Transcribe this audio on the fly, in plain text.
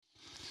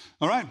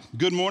All right,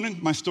 good morning,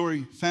 My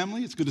Story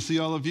family. It's good to see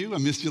all of you. I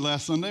missed you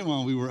last Sunday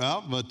while we were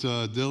out, but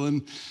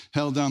Dylan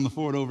held down the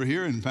fort over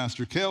here, and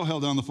Pastor Kale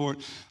held down the fort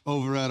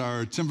over at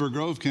our Timber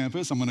Grove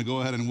campus. I'm going to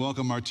go ahead and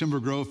welcome our Timber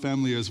Grove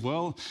family as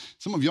well.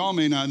 Some of y'all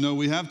may not know,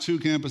 we have two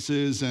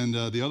campuses, and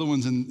the other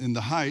one's in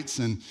the Heights,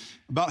 and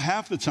about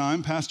half the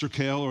time, Pastor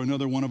Kale or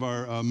another one of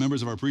our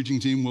members of our preaching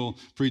team will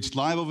preach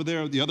live over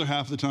there. The other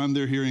half of the time,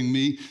 they're hearing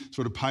me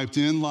sort of piped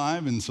in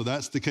live, and so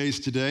that's the case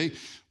today.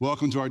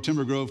 Welcome to our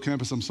Timber Grove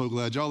campus. I'm so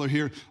glad y'all are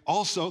here.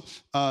 Also,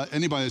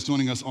 anybody that's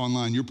joining us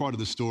online, you're part of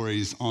the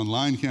Stories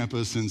online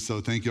campus, and so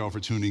thank you all for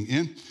tuning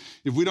in.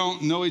 If we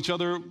don't know each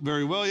other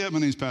very well yet, my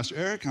name is Pastor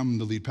Eric. I'm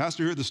the lead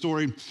pastor here at The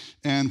Story,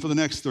 and for the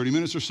next 30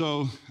 minutes or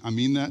so, I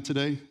mean that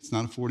today. It's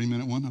not a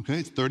 40-minute one, okay?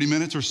 It's 30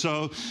 minutes or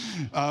so.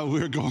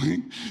 We're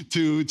going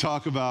to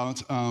talk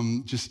about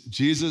just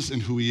Jesus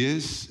and who he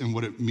is and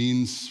what it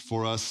means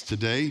for us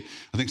today.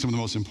 I think some of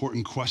the most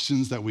important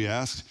questions that we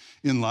ask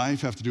in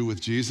life have to do with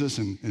Jesus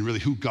and really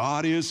who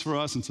God is for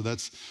us, and so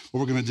that's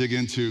what we're going to dig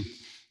into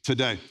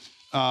today.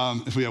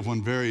 If we have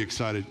one very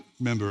excited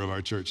member of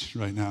our church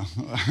right now,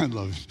 I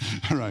love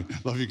it. All right,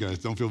 love you guys.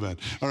 Don't feel bad.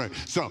 All right,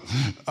 so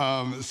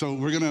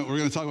we're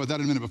gonna talk about that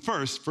in a minute. But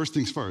first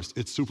things first.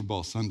 It's Super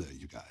Bowl Sunday,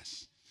 you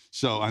guys.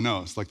 So I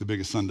know it's like the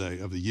biggest Sunday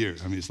of the year.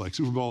 I mean, it's like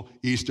Super Bowl,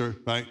 Easter,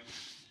 right?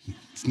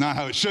 It's not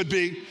how it should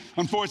be,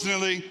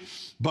 unfortunately.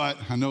 But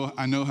I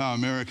know how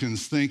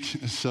Americans think.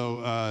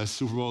 So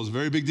Super Bowl is a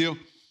very big deal.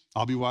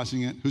 I'll be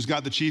watching it. Who's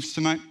got the Chiefs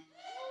tonight?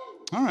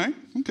 All right,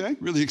 okay.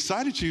 Really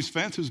excited Chiefs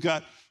fans.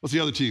 What's the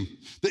other team?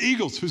 The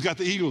Eagles. Who's got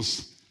the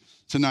Eagles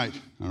tonight?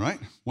 All right,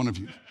 one of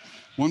you.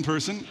 One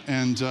person,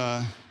 and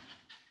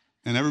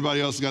everybody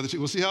else has got the Chiefs.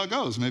 We'll see how it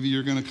goes. Maybe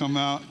you're going to come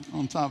out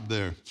on top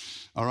there.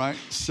 All right,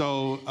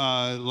 so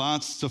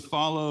lots to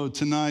follow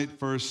tonight.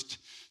 First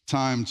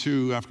time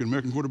two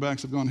African-American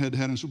quarterbacks have gone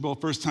head-to-head in the Super Bowl.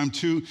 First time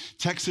two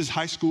Texas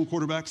high school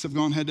quarterbacks have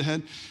gone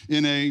head-to-head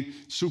in a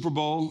Super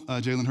Bowl.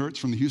 Jalen Hurts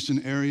from the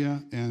Houston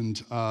area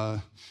and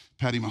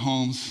Patty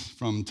Mahomes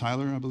from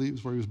Tyler, I believe,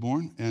 is where he was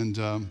born. And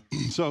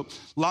so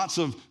lots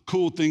of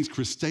cool things.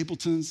 Chris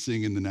Stapleton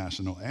singing the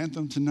national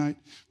anthem tonight.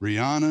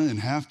 Rihanna in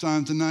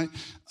halftime tonight.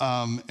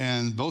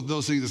 And both of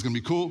those things is going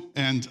to be cool.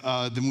 And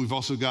then we've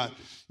also got,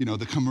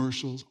 the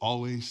commercials,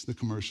 always the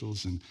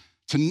commercials. And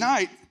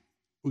tonight,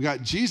 we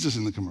got Jesus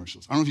in the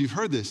commercials. I don't know if you've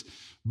heard this,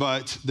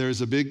 but there's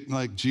a big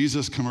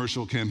Jesus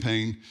commercial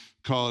campaign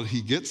called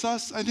He Gets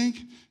Us, I think.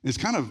 It's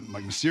kind of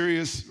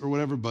mysterious or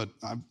whatever, but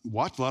I've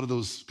watched a lot of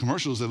those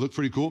commercials. They look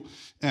pretty cool.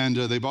 And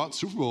they bought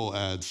Super Bowl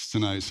ads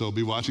tonight, so I'll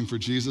be watching for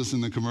Jesus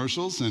in the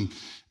commercials. And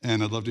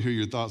I'd love to hear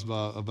your thoughts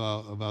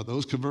about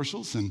those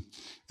commercials. And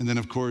then,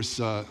 of course,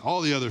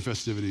 all the other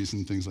festivities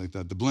and things like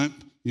that. The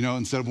blimp,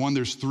 instead of one,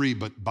 there's three,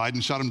 but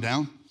Biden shot him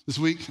down this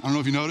week. I don't know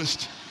if you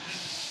noticed.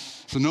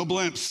 So no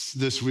blimps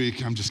this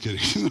week. I'm just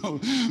kidding. No,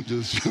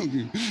 just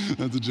joking.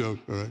 That's a joke,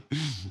 all right?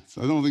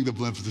 So I don't think the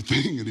blimp is a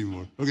thing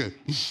anymore. Okay.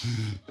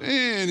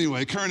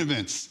 Anyway, current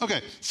events.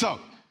 Okay, so.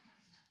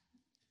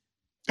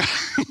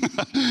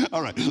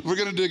 All right, we're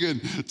going to dig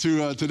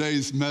into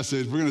today's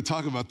message. We're going to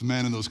talk about the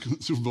man in those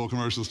Super Bowl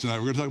commercials tonight.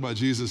 We're going to talk about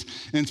Jesus.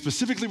 And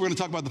specifically, we're going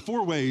to talk about the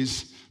four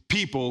ways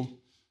people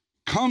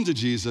come to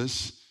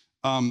Jesus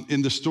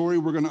in the story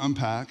we're going to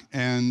unpack,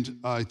 and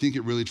I think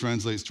it really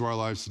translates to our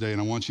lives today. And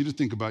I want you to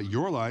think about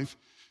your life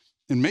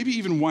and maybe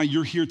even why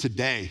you're here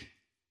today,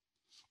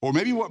 or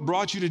maybe what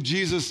brought you to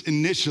Jesus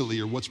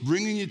initially, or what's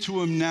bringing you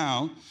to him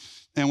now,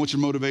 and what your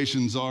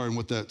motivations are and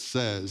what that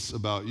says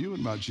about you and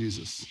about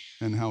Jesus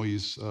and how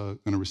he's going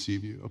to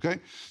receive you, okay?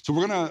 So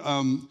we're going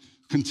to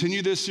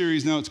continue this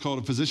series now. It's called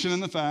A Physician in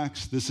the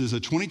Facts. This is a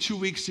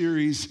 22-week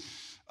series,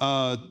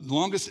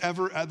 longest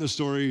ever at The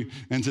Story,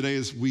 and today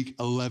is week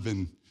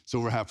 11. So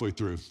we're halfway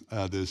through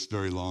this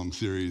very long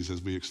series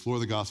as we explore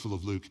the Gospel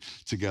of Luke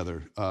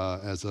together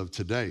as of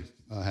today,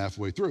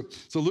 halfway through.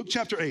 So Luke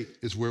chapter 8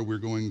 is where we're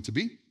going to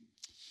be,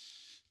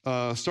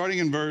 starting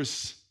in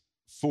verse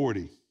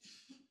 40.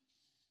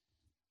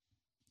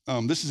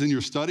 This is in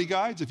your study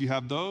guides, if you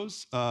have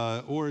those,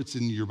 or it's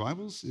in your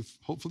Bibles, if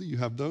hopefully you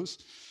have those.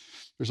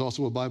 There's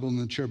also a Bible in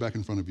the chair back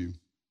in front of you.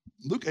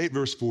 Luke 8,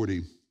 verse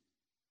 40.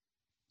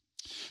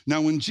 Now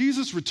when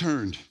Jesus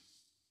returned,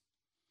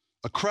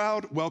 a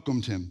crowd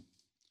welcomed him,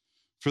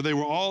 for they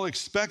were all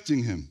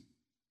expecting him.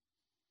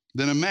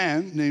 Then a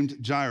man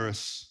named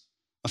Jairus,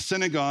 a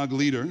synagogue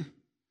leader,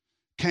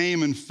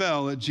 came and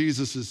fell at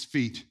Jesus'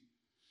 feet,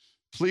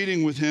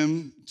 pleading with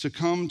him to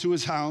come to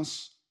his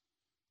house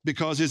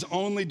because his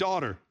only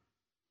daughter,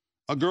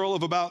 a girl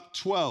of about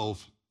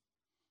 12,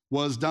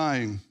 was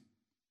dying.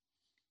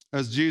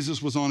 As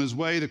Jesus was on his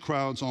way, the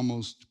crowds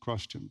almost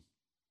crushed him.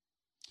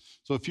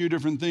 So a few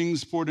different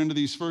things poured into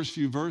these first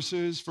few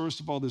verses. First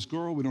of all, this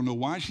girl, we don't know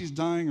why she's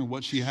dying or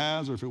what she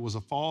has or if it was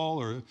a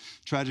fall or a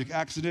tragic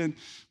accident.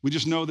 We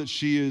just know that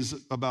she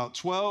is about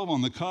 12,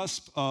 on the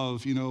cusp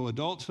of,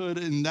 adulthood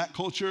in that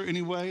culture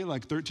anyway,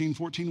 like 13,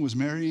 14 was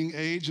marrying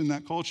age in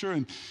that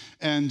culture.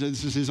 And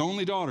this is his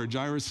only daughter.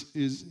 Jairus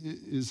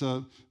is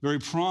a very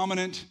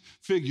prominent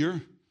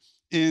figure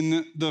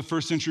in the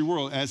first century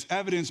world, as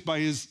evidenced by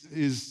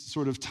his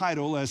sort of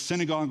title as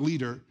synagogue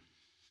leader.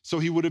 So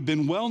he would have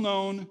been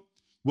well-known,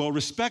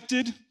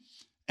 well-respected,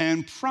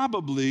 and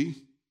probably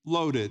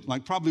loaded,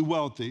 like probably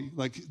wealthy.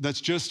 Like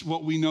that's just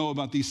what we know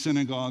about these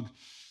synagogue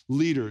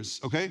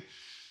leaders, okay?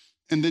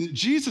 And then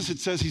Jesus, it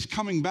says he's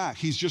coming back.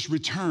 He's just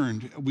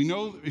returned. We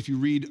know if you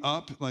read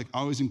up, like I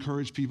always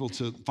encourage people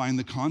to find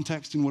the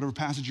context in whatever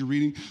passage you're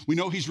reading. We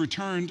know he's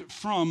returned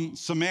from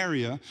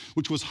Samaria,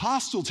 which was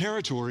hostile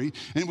territory,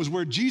 and it was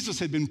where Jesus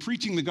had been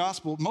preaching the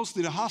gospel,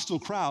 mostly to hostile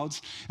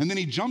crowds. And then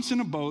he jumps in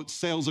a boat,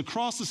 sails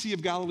across the Sea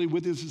of Galilee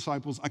with his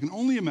disciples. I can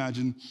only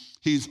imagine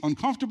he's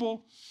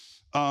uncomfortable,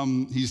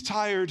 he's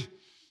tired,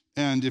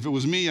 and if it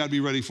was me, I'd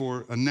be ready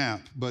for a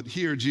nap. But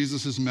here,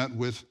 Jesus is met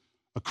with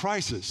a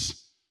crisis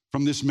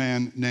from this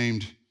man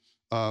named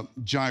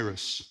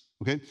Jairus,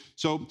 okay?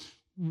 So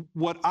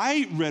what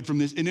I read from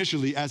this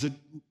initially as a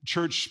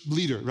church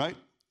leader, right?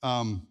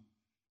 Who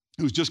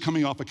was just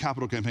coming off a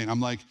capital campaign,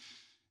 I'm like,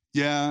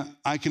 yeah,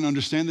 I can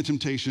understand the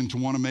temptation to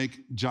want to make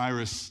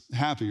Jairus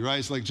happy, right?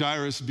 It's like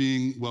Jairus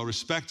being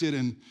well-respected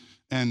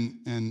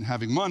and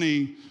having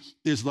money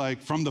is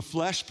like, from the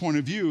flesh point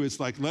of view, it's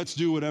like, let's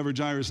do whatever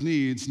Jairus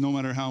needs, no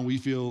matter how we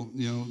feel,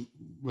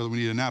 whether we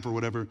need a nap or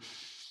whatever.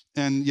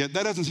 And yet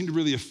that doesn't seem to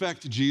really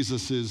affect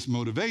Jesus's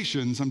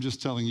motivations. I'm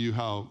just telling you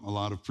how a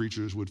lot of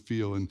preachers would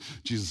feel in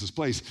Jesus's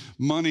place.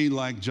 Money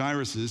like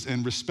Jairus's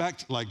and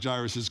respect like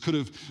Jairus's could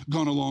have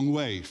gone a long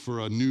way for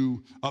a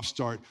new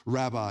upstart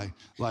rabbi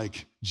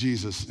like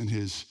Jesus and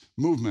his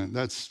movement.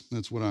 That's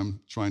what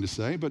I'm trying to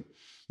say. But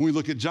when we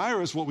look at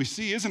Jairus, what we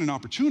see isn't an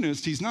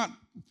opportunist. He's not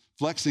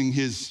flexing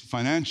his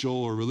financial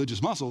or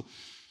religious muscle.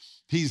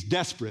 He's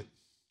desperate.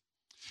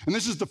 And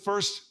this is the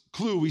first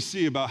clue we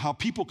see about how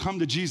people come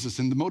to Jesus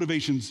and the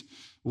motivations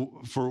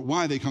for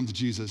why they come to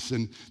Jesus.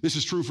 And this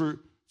is true for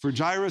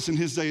Jairus in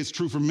his day. It's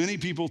true for many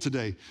people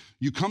today.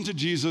 You come to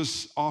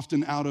Jesus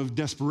often out of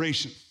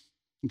desperation,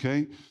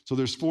 okay? So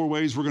there's 4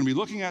 ways we're going to be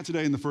looking at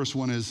today. And the first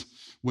one is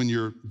when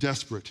you're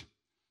desperate,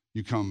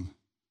 you come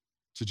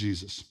to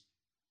Jesus.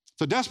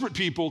 So desperate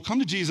people come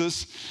to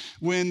Jesus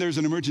when there's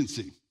an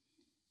emergency,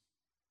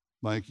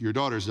 like your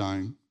daughter's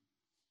dying,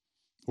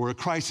 or a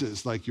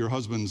crisis, like your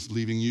husband's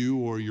leaving you,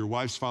 or your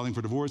wife's filing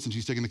for divorce and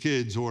she's taking the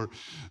kids, or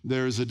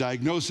there's a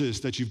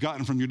diagnosis that you've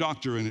gotten from your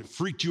doctor and it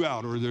freaked you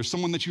out, or there's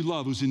someone that you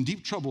love who's in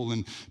deep trouble.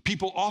 And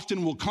people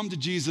often will come to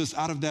Jesus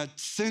out of that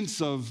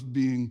sense of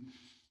being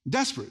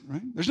desperate,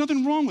 right? There's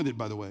nothing wrong with it,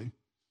 by the way.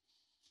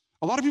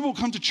 A lot of people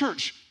come to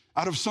church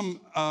out of some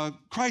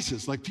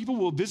crisis. Like people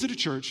will visit a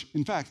church.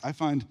 In fact, I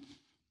find,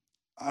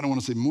 I don't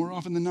want to say more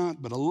often than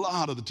not, but a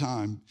lot of the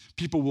time,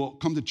 people will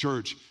come to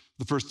church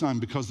the first time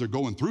because they're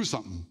going through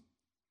something.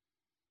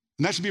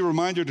 And that should be a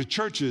reminder to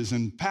churches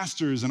and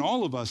pastors and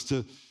all of us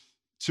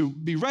to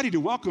be ready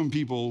to welcome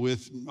people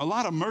with a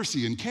lot of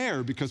mercy and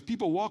care, because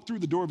people walk through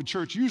the door of a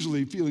church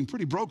usually feeling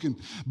pretty broken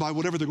by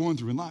whatever they're going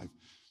through in life.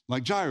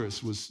 Like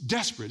Jairus was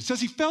desperate. It says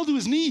he fell to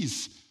his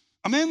knees.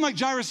 A man like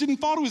Jairus didn't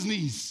fall to his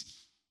knees.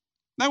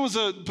 That was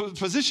a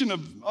position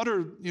of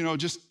utter,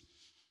 just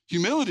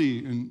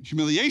humility and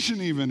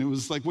humiliation even. It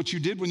was like what you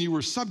did when you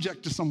were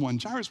subject to someone.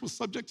 Jairus was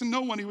subject to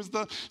no one. He was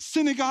the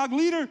synagogue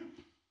leader.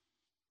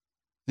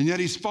 And yet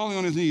he's falling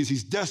on his knees.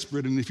 He's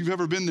desperate. And if you've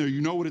ever been there,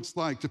 you know what it's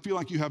like to feel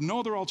like you have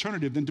no other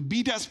alternative than to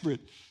be desperate.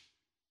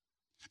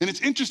 And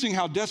it's interesting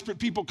how desperate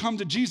people come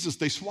to Jesus.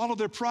 They swallow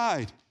their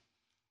pride.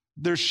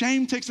 Their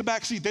shame takes a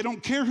back seat. They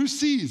don't care who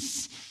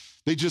sees.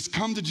 They just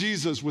come to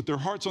Jesus with their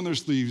hearts on their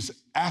sleeves,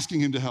 asking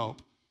him to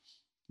help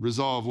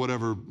resolve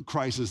whatever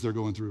crisis they're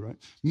going through, right?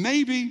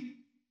 Maybe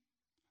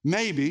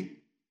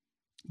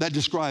that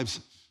describes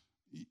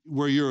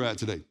where you're at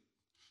today.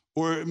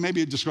 Or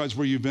maybe it describes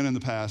where you've been in the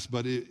past,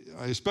 but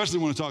I especially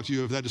want to talk to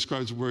you if that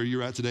describes where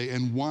you're at today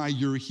and why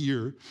you're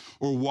here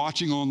or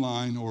watching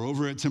online or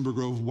over at Timber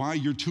Grove, why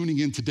you're tuning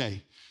in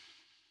today.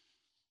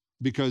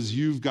 Because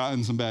you've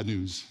gotten some bad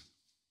news,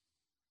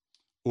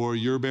 or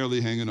you're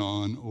barely hanging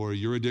on, or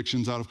your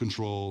addiction's out of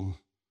control,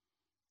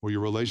 or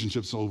your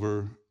relationship's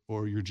over,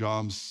 or your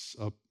job's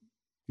up,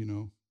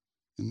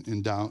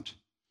 in doubt.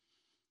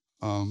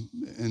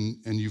 And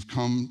you've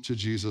come to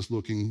Jesus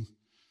looking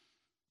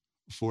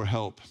for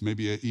help,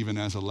 maybe even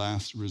as a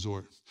last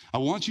resort. I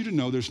want you to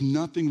know there's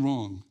nothing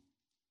wrong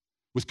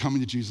with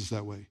coming to Jesus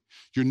that way.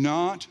 You're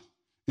not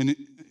an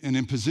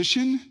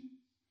imposition.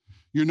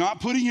 You're not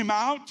putting him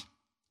out.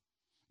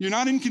 You're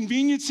not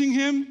inconveniencing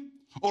him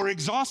or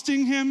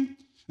exhausting him.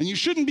 And you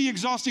shouldn't be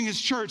exhausting his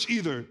church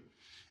either.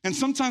 And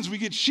sometimes we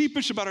get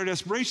sheepish about our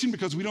desperation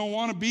because we don't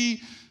want to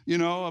be,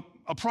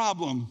 a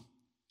problem.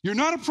 You're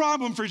not a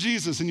problem for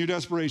Jesus in your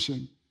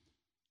desperation.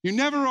 You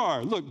never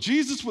are. Look,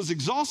 Jesus was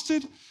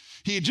exhausted.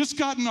 He had just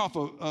gotten off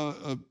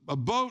a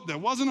boat that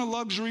wasn't a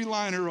luxury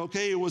liner,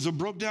 okay? It was a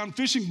broke-down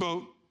fishing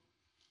boat.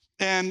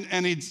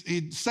 And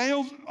he'd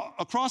sailed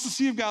across the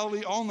Sea of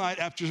Galilee all night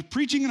after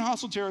preaching in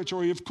hostile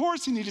territory. Of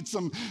course, he needed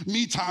some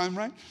me time,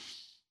 right?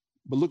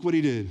 But look what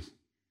he did.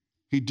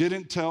 He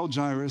didn't tell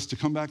Jairus to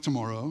come back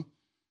tomorrow.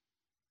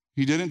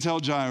 He didn't tell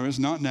Jairus,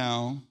 not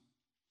now.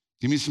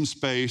 Give me some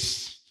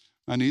space.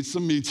 I need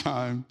some me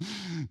time.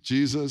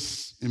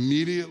 Jesus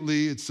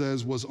immediately, it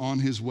says, was on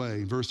his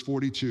way. Verse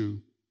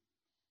 42,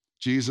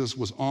 Jesus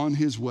was on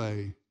his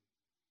way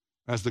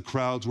as the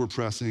crowds were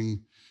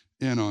pressing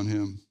in on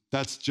him.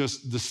 That's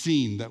just the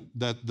scene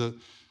that the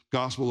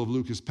Gospel of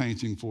Luke is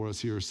painting for us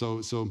here.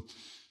 So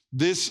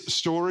this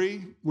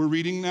story we're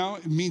reading now,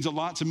 it means a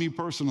lot to me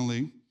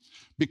personally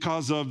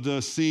because of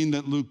the scene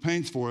that Luke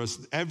paints for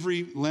us.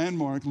 Every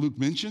landmark Luke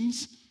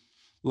mentions,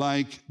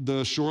 like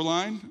the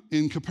shoreline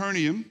in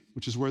Capernaum,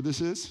 which is where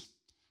this is,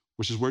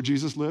 which is where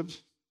Jesus lived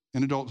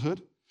in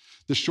adulthood.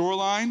 The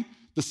shoreline,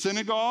 the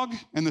synagogue,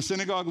 and the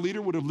synagogue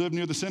leader would have lived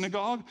near the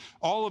synagogue.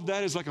 All of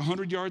that is like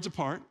 100 yards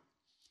apart.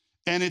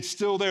 And it's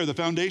still there. The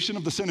foundation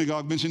of the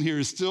synagogue mentioned here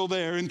is still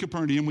there in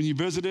Capernaum. When you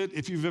visit it,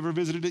 if you've ever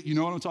visited it, you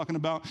know what I'm talking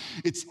about.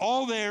 It's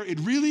all there.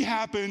 It really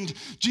happened.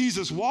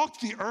 Jesus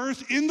walked the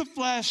earth in the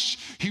flesh.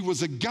 He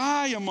was a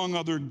guy among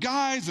other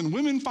guys, and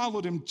women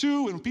followed him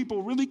too, and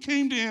people really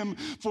came to him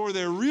for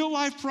their real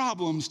life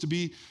problems to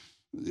be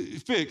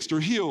fixed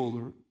or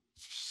healed or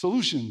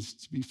solutions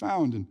to be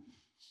found.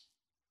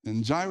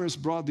 And Jairus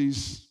brought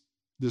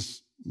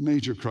this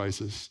major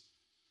crisis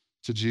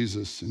to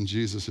Jesus, and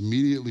Jesus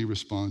immediately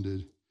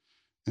responded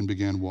and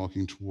began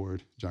walking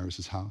toward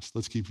Jairus' house.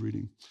 Let's keep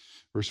reading.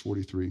 Verse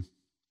 43.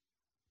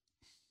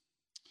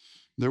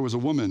 There was a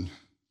woman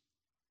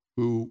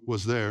who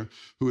was there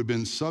who had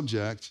been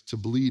subject to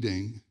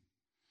bleeding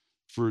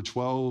for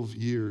 12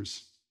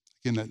 years.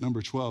 Again, that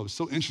number 12 is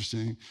so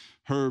interesting.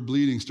 Her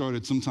bleeding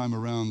started sometime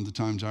around the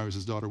time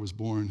Jairus' daughter was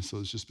born, so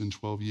it's just been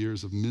 12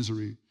 years of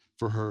misery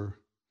for her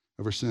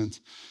ever since.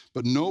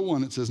 But no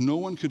one, it says, no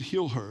one could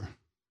heal her.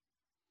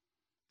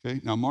 Okay,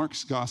 now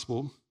Mark's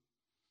gospel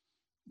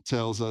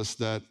tells us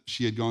that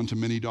she had gone to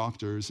many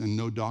doctors and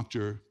no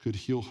doctor could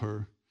heal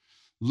her.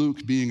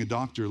 Luke, being a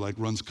doctor,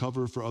 runs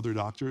cover for other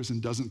doctors and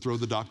doesn't throw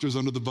the doctors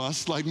under the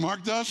bus like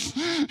Mark does.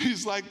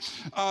 He's like,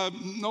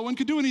 no one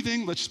could do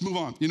anything. Let's just move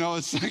on.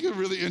 It's like a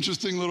really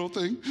interesting little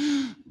thing.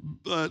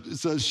 But it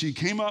says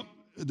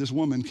this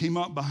woman came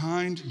up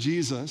behind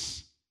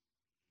Jesus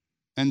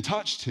and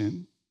touched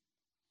him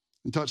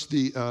and touched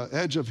the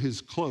edge of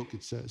his cloak,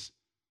 it says.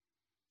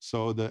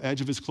 So the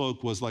edge of his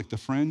cloak was like the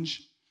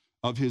fringe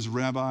of his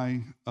rabbi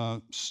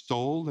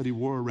stole that he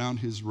wore around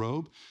his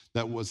robe.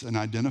 That was an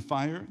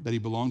identifier that he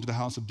belonged to the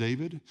house of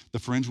David. The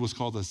fringe was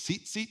called a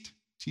tzitzit,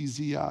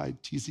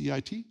 T-Z-I-T,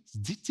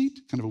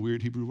 tzitzit, kind of a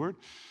weird Hebrew word.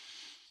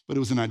 But it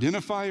was an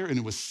identifier and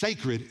it was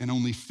sacred and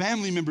only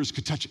family members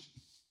could touch it.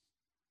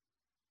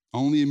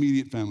 Only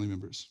immediate family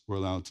members were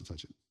allowed to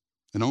touch it.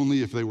 And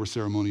only if they were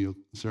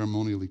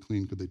ceremonially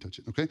clean could they touch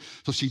it, okay?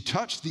 So she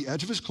touched the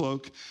edge of his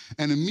cloak,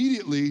 and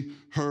immediately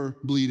her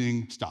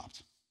bleeding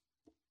stopped.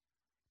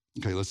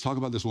 Okay, let's talk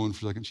about this woman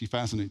for a second. She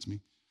fascinates me.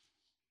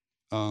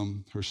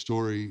 Her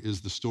story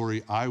is the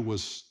story I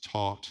was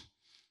taught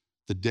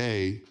the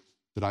day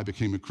that I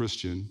became a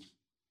Christian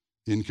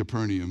in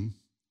Capernaum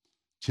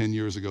 10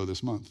 years ago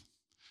this month.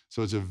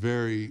 So it's a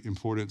very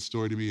important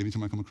story to me.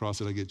 Anytime I come across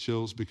it, I get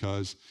chills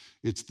because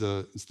it's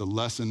the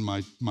lesson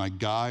my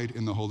guide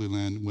in the Holy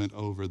Land went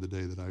over the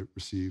day that I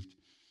received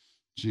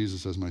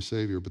Jesus as my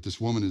Savior. But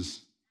this woman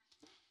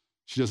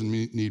she doesn't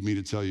need me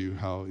to tell you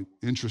how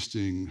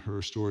interesting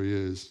her story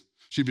is.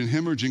 She'd been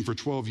hemorrhaging for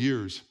 12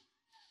 years.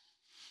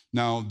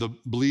 Now, the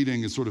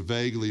bleeding is sort of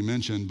vaguely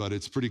mentioned, but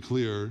it's pretty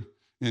clear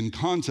in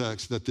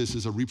context that this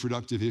is a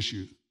reproductive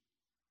issue,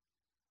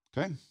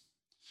 okay?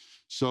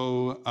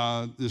 So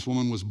this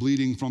woman was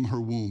bleeding from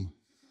her womb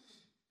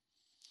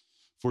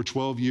for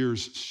 12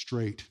 years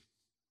straight.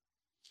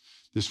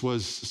 This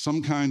was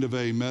some kind of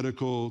a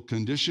medical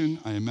condition.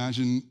 I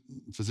imagine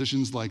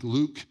physicians like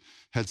Luke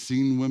had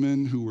seen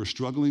women who were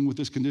struggling with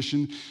this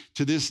condition.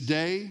 To this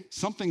day,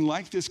 something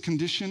like this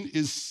condition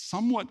is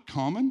somewhat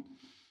common,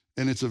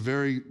 and it's a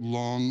very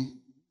long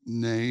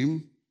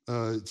name.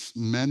 It's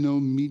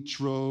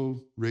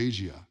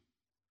menometrorrhagia.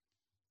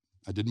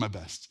 I did my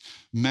best.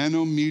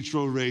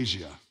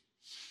 Menometrorrhagia,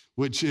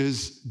 which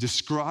is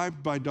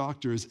described by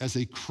doctors as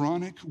a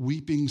chronic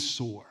weeping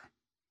sore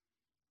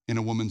in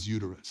a woman's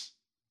uterus.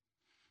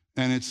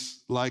 And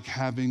it's like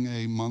having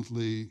a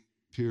monthly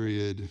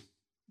period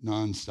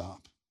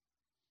nonstop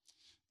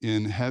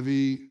in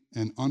heavy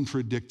and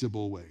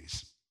unpredictable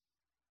ways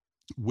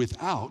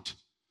without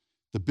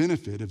the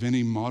benefit of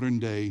any modern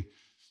day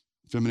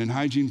feminine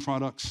hygiene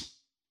products.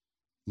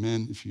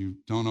 Men, if you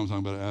don't know what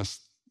I'm talking about, ask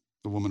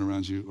the woman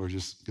around you, or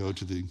just go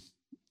to the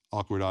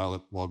awkward aisle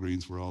at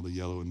Walgreens where all the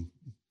yellow and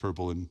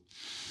purple and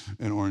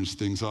orange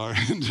things are,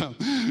 and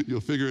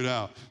you'll figure it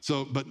out.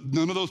 But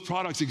none of those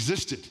products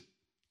existed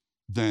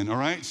then, all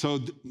right? So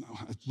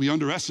we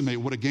underestimate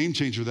what a game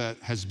changer that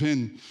has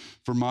been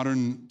for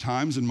modern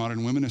times and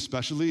modern women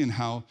especially, and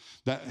how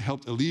that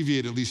helped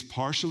alleviate at least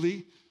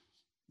partially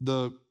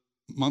the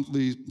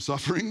monthly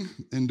suffering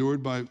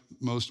endured by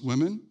most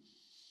women.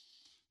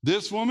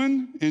 This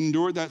woman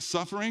endured that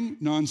suffering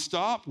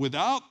nonstop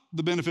without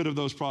the benefit of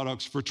those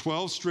products for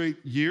 12 straight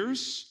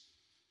years.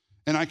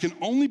 And I can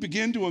only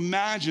begin to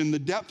imagine the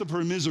depth of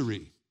her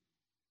misery.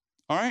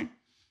 All right?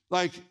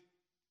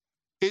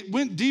 it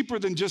went deeper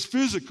than just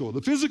physical.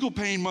 The physical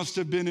pain must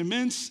have been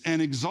immense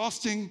and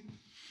exhausting,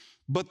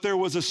 but there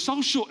was a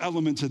social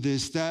element to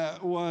this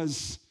that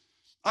was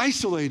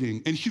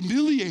isolating and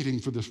humiliating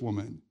for this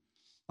woman.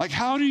 Like,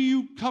 how do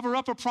you cover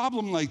up a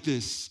problem like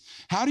this?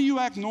 How do you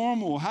act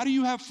normal? How do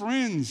you have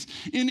friends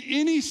in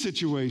any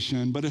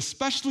situation, but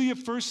especially a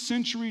first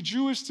century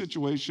Jewish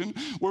situation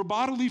where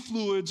bodily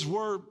fluids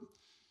were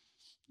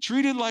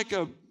treated like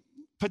a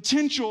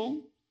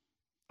potential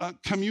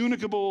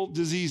communicable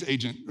disease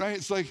agent, right?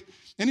 It's like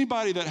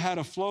anybody that had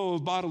a flow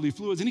of bodily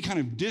fluids, any kind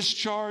of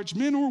discharge,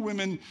 men or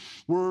women,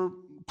 were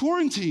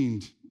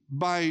quarantined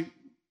by,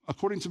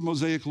 according to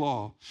Mosaic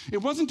law. It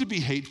wasn't to be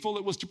hateful,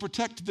 it was to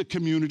protect the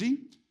community.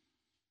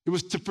 It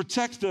was to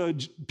protect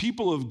the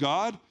people of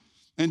God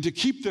and to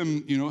keep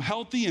them,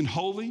 healthy and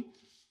holy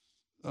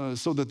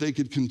so that they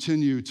could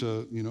continue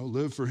to,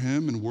 live for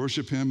him and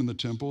worship him in the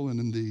temple and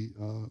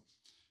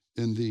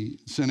in the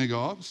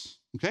synagogues,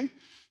 okay?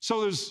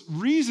 So there's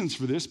reasons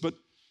for this, but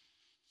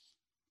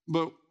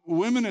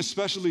women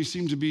especially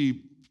seem to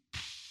be,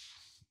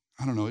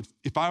 I don't know,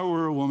 if I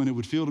were a woman, it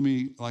would feel to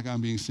me like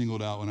I'm being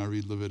singled out when I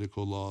read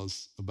Levitical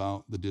laws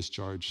about the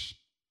discharge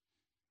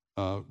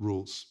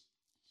rules.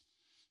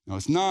 Now,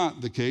 it's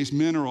not the case.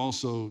 Men are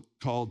also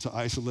called to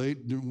isolate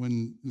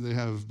when they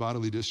have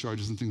bodily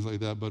discharges and things like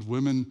that, but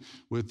women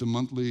with the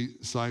monthly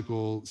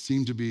cycle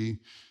seem to be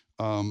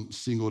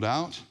singled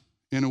out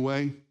in a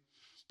way.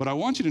 But I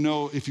want you to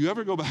know, if you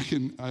ever go back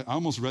and I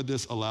almost read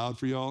this aloud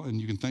for y'all, and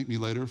you can thank me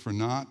later for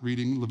not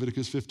reading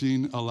Leviticus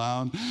 15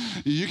 aloud.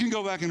 You can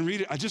go back and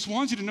read it. I just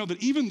want you to know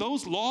that even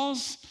those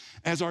laws,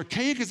 as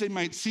archaic as they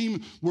might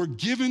seem, were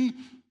given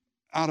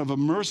out of a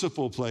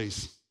merciful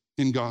place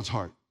in God's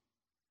heart.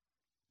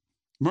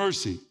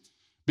 Mercy.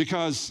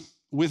 Because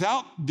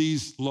without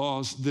these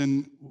laws,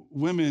 then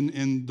women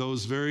in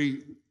those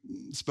very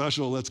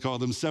special, let's call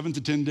them 7 to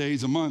 10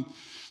 days a month,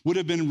 would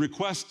have been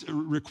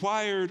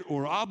required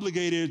or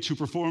obligated to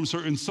perform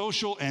certain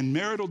social and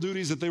marital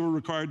duties that they were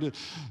required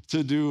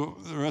to do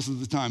the rest of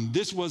the time.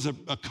 This was a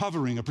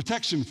covering, a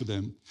protection for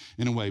them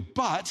in a way.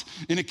 But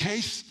in a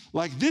case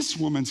like this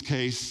woman's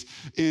case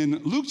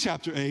in Luke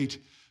chapter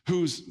 8,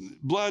 whose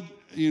blood,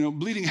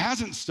 bleeding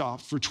hasn't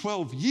stopped for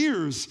 12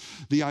 years,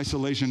 the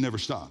isolation never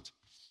stopped.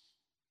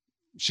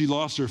 She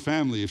lost her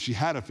family. If she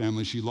had a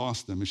family, she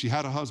lost them. If she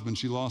had a husband,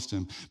 she lost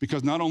him.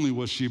 Because not only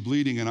was she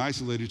bleeding and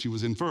isolated, she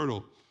was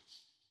infertile.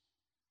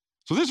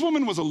 So this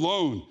woman was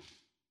alone,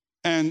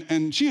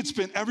 and she had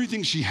spent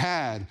everything she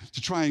had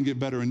to try and get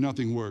better, and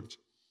nothing worked.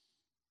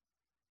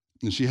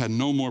 And she had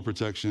no more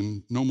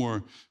protection, no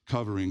more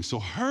covering. So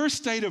her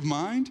state of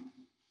mind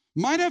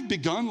might have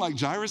begun like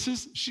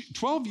Jairus's.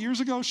 12 years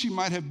ago, she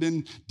might have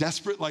been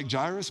desperate like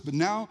Jairus, but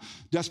now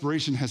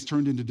desperation has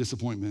turned into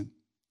disappointment.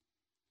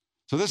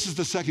 So this is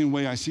the second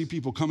way I see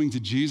people coming to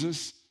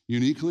Jesus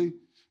uniquely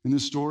in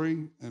this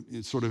story.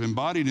 It's sort of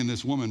embodied in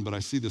this woman, but I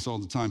see this all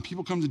the time.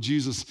 People come to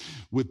Jesus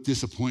with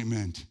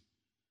disappointment.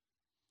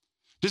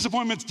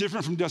 Disappointment's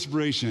different from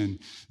desperation.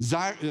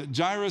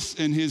 Jairus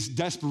in his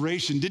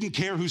desperation didn't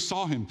care who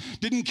saw him,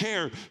 didn't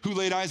care who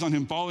laid eyes on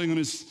him falling on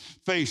his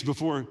face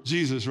before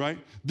Jesus, right?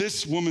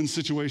 This woman's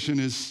situation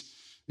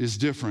is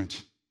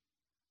different.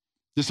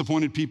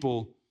 Disappointed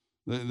people,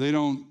 they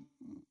don't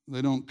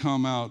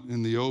come out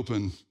in the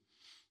open.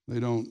 They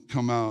don't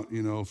come out,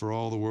 for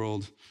all the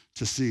world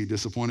to see.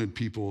 Disappointed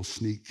people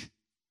sneak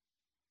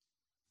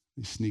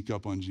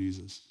up on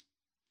Jesus.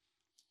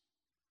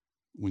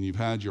 When you've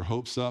had your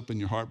hopes up and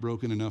your heart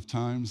broken enough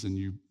times and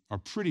you are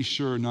pretty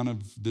sure none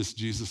of this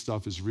Jesus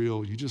stuff is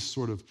real, you just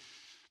sort of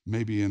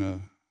maybe in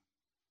a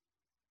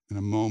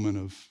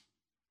moment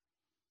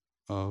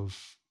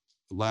of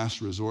last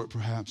resort,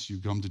 perhaps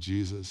you come to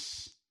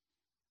Jesus,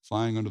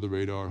 flying under the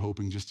radar,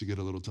 hoping just to get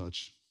a little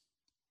touch,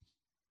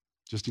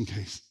 just in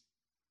case.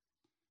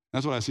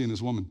 That's what I see in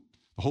this woman.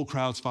 The whole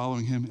crowd's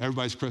following him.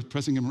 Everybody's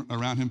pressing him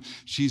around him.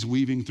 She's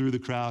weaving through the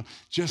crowd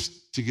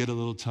just to get a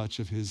little touch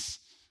of his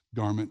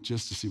garment,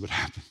 just to see what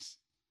happens.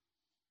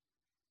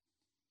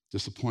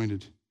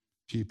 Disappointed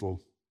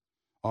people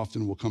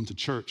often will come to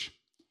church,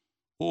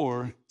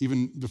 or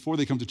even before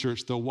they come to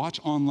church, they'll watch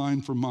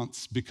online for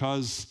months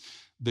because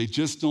they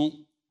just don't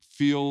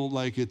feel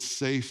like it's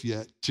safe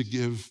yet to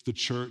give the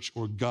church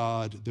or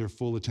God their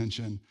full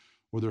attention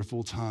or their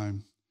full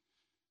time,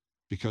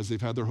 because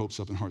they've had their hopes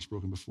up and hearts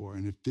broken before.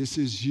 And if this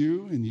is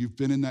you and you've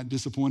been in that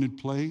disappointed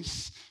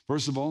place,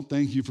 first of all,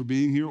 thank you for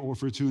being here or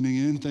for tuning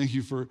in. Thank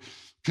you for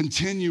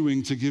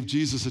continuing to give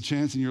Jesus a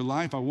chance in your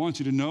life. I want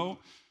you to know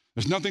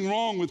there's nothing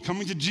wrong with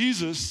coming to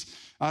Jesus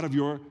out of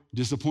your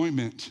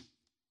disappointment.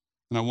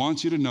 And I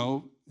want you to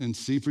know and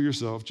see for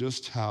yourself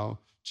just how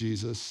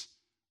Jesus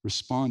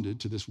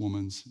responded to this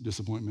woman's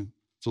disappointment.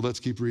 So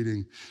let's keep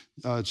reading.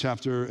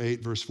 Chapter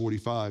 8, verse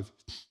 45.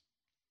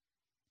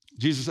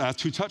 Jesus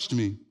asked, "Who touched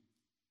me?"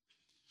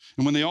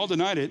 And when they all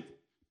denied it,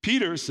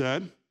 Peter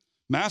said,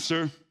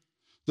 "Master,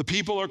 the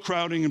people are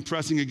crowding and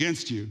pressing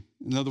against you."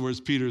 In other words,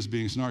 Peter's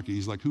being snarky.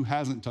 He's like, "Who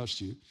hasn't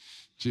touched you?"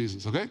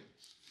 Jesus, okay?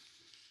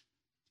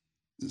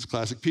 It's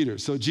classic Peter.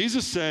 So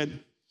Jesus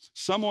said,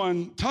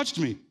 "Someone touched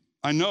me."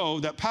 I know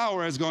that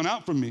power has gone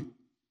out from me."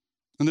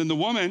 And then the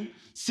woman,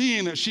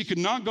 seeing that she could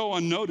not go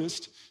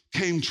unnoticed,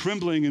 came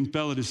trembling and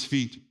fell at his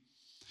feet.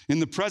 In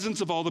the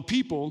presence of all the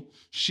people,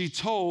 she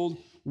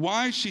told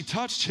why she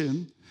touched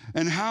him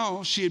and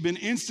how she had been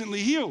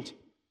instantly healed.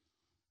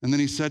 And then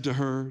he said to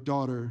her,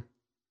 "Daughter,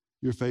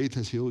 your faith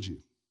has healed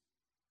you.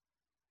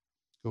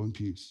 Go in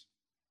peace."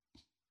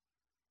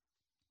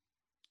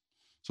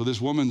 So this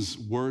woman's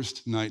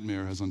worst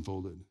nightmare has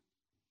unfolded.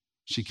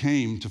 She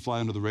came to fly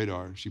under the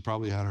radar. She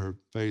probably had her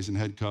face and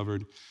head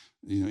covered,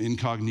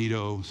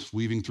 incognito,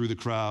 weaving through the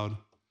crowd.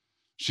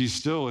 She's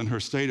still in her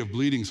state of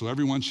bleeding, so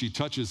everyone she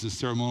touches is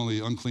ceremonially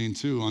unclean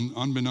too,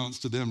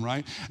 unbeknownst to them,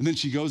 right? And then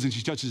she goes and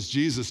she touches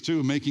Jesus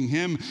too, making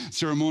him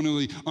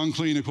ceremonially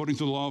unclean according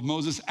to the law of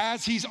Moses,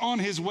 as he's on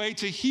his way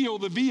to heal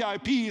the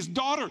VIP's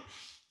daughter.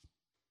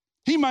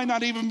 He might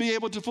not even be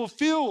able to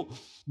fulfill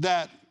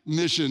that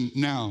mission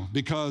now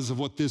because of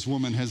what this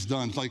woman has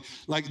done.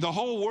 Like the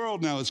whole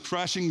world now is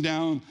crashing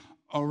down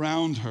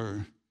around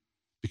her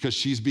because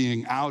she's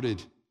being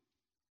outed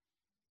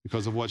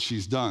because of what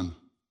she's done.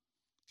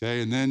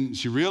 Okay, and then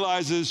she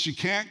realizes she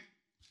can't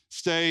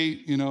stay,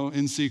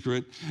 in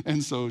secret.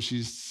 And so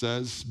she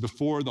says,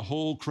 before the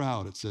whole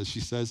crowd, she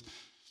says,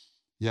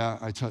 "Yeah,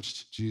 I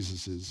touched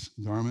Jesus's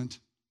garment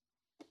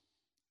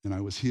and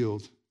I was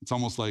healed." It's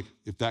almost like,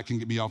 if that can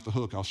get me off the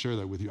hook, I'll share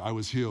that with you. I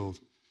was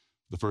healed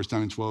the first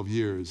time in 12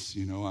 years.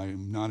 I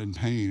am not in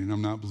pain and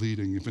I'm not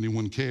bleeding, if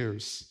anyone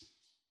cares.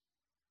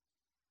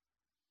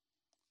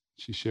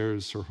 She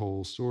shares her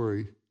whole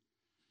story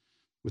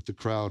with the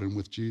crowd and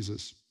with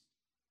Jesus.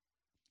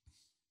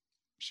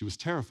 She was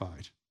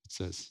terrified, it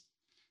says.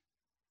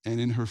 And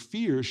in her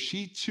fear,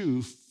 she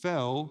too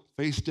fell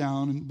face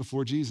down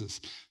before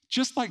Jesus,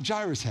 just like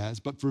Jairus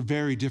has, but for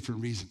very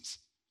different reasons.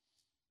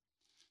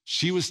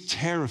 She was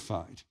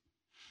terrified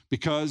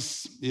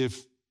because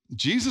if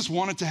Jesus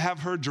wanted to have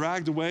her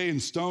dragged away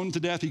and stoned to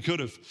death, he could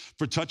have,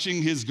 for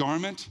touching his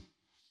garment,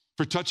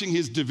 for touching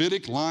his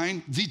Davidic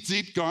line,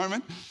 zit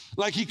garment,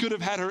 like he could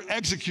have had her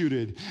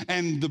executed.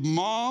 And the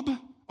mob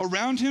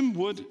around him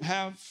would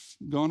have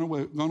gone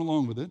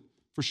along with it,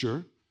 for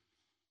sure,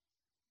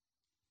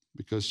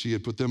 because she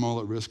had put them all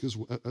at risk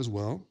as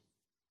well.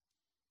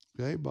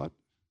 Okay, but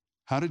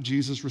how did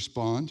Jesus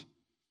respond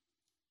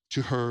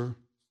to her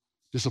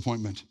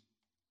disappointment?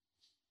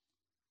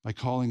 By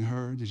calling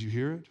her, did you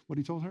hear it? What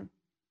he told her?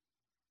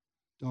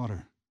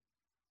 Daughter.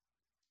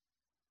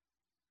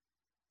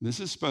 This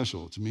is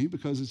special to me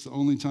because it's the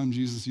only time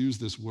Jesus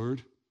used this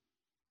word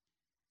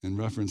in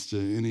reference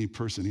to any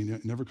person. He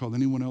never called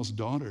anyone else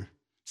daughter.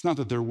 It's not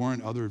that there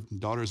weren't other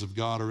daughters of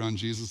God around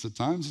Jesus at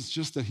times. It's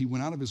just that he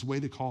went out of his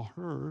way to call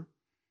her,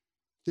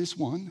 this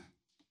one,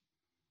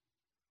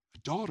 a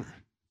daughter.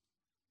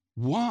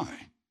 Why?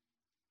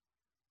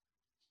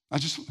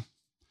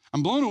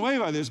 I'm blown away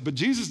by this, but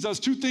Jesus does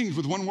two things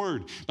with one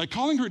word. By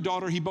calling her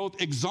daughter, he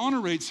both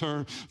exonerates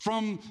her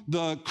from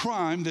the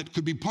crime that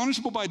could be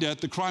punishable by death,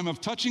 the crime of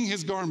touching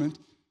his garment,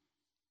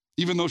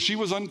 even though she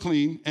was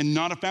unclean and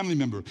not a family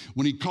member.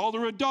 When he called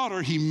her a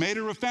daughter, he made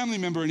her a family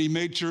member, and he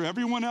made sure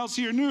everyone else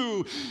here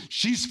knew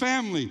she's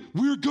family.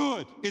 We're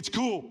good. It's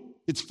cool.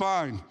 It's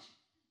fine.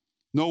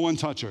 No one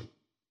touch her,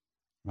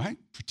 right?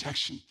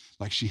 Protection,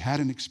 like she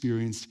hadn't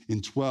experienced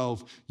in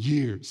 12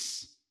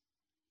 years.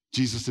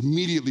 Jesus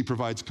immediately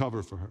provides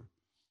cover for her.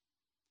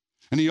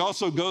 And he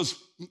also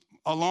goes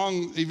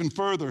along even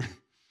further.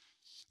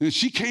 And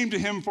she came to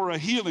him for a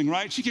healing,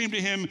 right? She came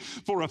to him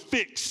for a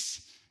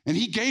fix. And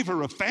he gave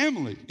her a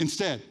family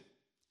instead.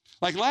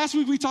 Like last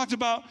week we talked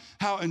about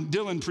how, and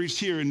Dylan preached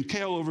here, and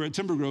Kale over at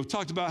Timber Grove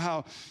talked about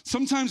how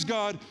sometimes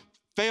God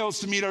fails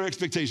to meet our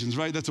expectations,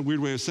 right? That's a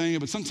weird way of saying it,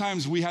 but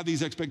sometimes we have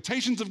these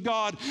expectations of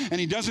God and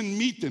he doesn't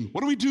meet them.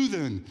 What do we do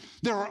then?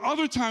 There are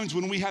other times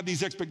when we have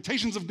these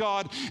expectations of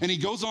God and he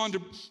goes on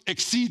to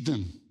exceed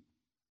them.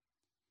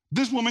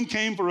 This woman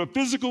came for a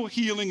physical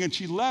healing and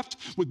she left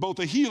with both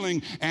a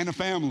healing and a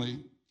family.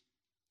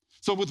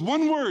 So with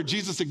one word,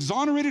 Jesus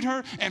exonerated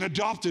her and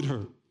adopted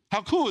her.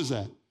 How cool is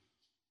that?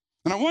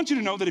 And I want you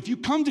to know that if you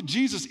come to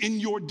Jesus in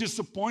your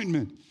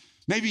disappointment,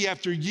 maybe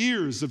after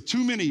years of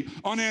too many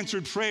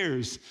unanswered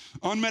prayers,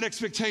 unmet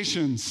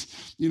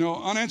expectations,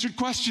 unanswered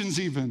questions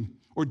even,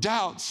 or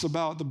doubts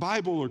about the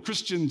Bible or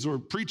Christians or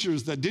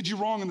preachers that did you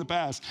wrong in the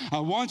past, I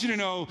want you to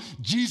know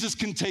Jesus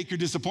can take your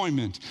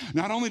disappointment.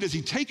 Not only does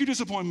he take your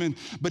disappointment,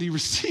 but he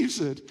receives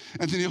it,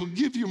 and then he'll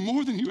give you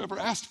more than you ever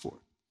asked for.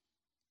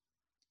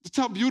 That's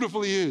how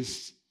beautiful he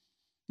is.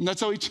 And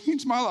that's how he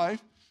changed my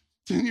life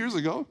 10 years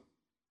ago.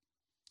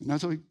 And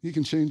that's how he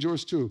can change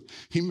yours too.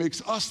 He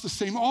makes us the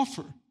same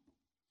offer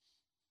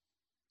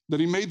that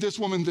he made this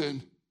woman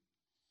then.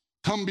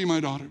 Come be my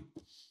daughter.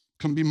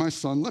 Come be my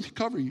son. Let me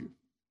cover you.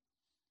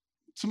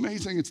 It's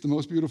amazing. It's the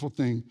most beautiful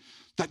thing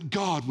that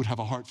God would have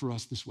a heart for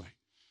us this way.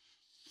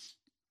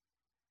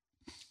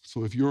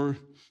 So if your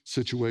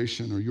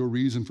situation or your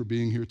reason for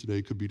being here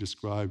today could be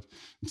described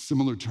in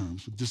similar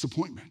terms with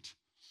disappointment,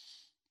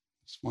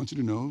 I just want you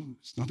to know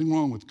there's nothing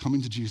wrong with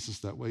coming to Jesus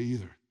that way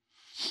either.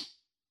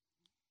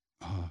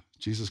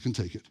 Jesus can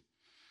take it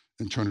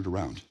and turn it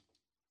around.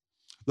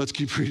 Let's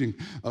keep reading.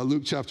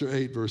 Luke chapter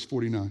 8, verse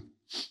 49.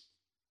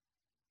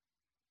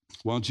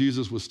 While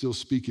Jesus was still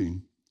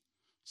speaking,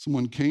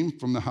 someone came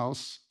from the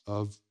house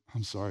of,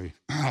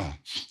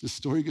 this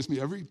story gets me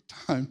every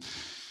time.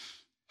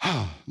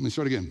 Let me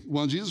start again.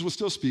 While Jesus was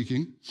still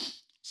speaking,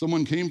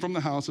 someone came from the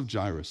house of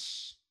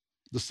Jairus,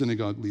 the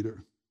synagogue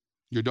leader.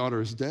 Your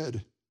daughter is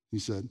dead, he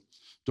said.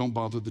 Don't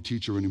bother the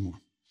teacher anymore.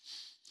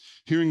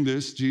 Hearing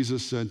this,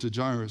 Jesus said to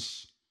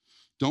Jairus,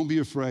 don't be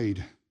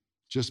afraid,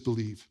 just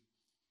believe,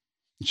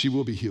 and she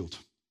will be healed.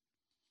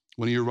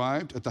 When he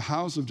arrived at the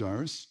house of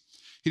Jairus,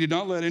 he did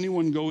not let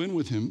anyone go in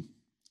with him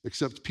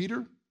except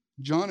Peter,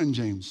 John, and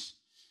James,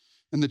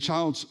 and the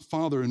child's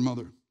father and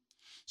mother.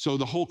 So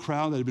the whole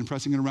crowd that had been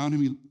pressing in around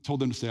him, he told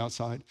them to stay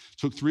outside,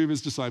 took 3 of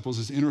his disciples,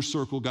 his inner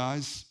circle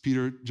guys,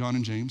 Peter, John,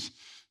 and James,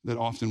 that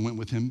often went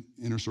with him,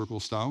 inner circle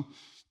style,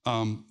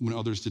 when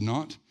others did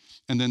not.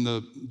 And then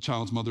the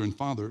child's mother and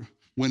father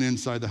went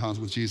inside the house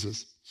with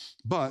Jesus.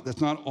 But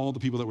that's not all the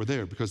people that were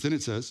there, because then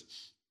it says,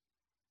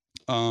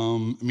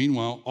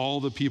 meanwhile, all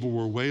the people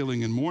were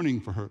wailing and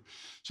mourning for her.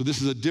 So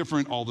this is a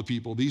different all the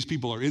people. These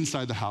people are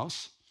inside the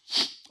house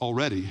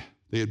already.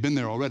 They had been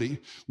there already,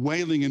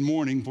 wailing and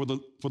mourning for the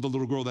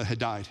little girl that had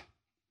died.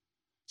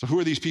 So who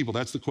are these people?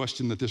 That's the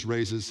question that this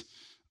raises.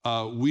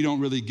 We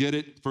don't really get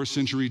it. First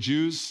century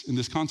Jews in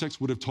this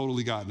context would have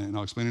totally gotten it, and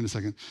I'll explain in a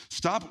second.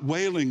 Stop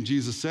wailing,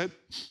 Jesus said.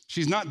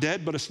 She's not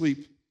dead, but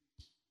asleep.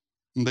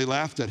 And they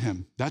laughed at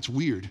him. That's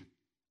weird.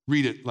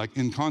 Read it like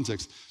in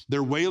context.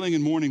 They're wailing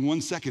and mourning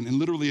 1 second, and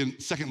literally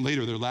a second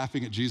later, they're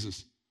laughing at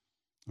Jesus.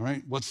 All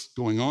right, what's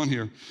going on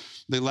here?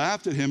 They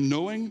laughed at him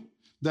knowing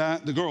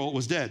that the girl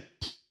was dead.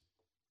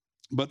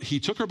 But he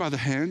took her by the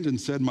hand and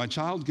said, my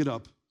child, get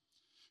up.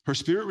 Her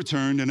spirit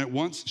returned, and at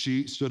once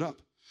she stood up.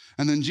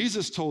 And then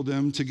Jesus told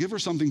them to give her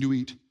something to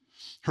eat.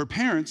 Her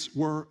parents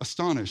were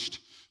astonished,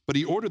 but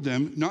he ordered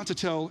them not to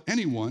tell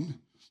anyone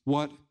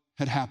what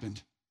had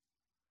happened.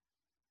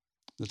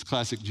 That's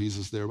classic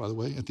Jesus there, by the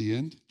way, at the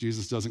end.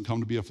 Jesus doesn't come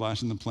to be a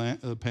flash in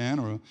the pan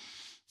or a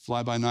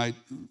fly-by-night,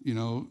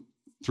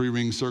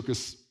 3-ring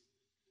circus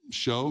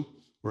show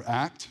or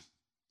act.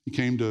 He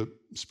came to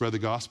spread the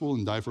gospel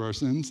and die for our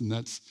sins, and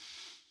that's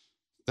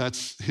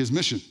his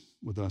mission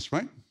with us,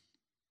 right?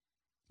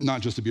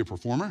 Not just to be a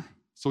performer.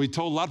 So he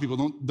told a lot of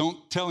people,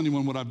 don't tell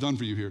anyone what I've done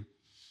for you here.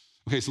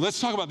 Okay, so let's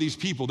talk about these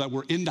people that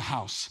were in the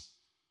house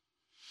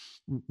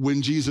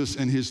when Jesus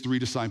and his 3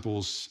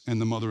 disciples and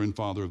the mother and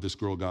father of this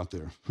girl got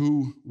there.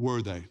 Who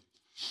were they?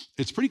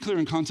 It's pretty clear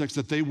in context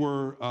that they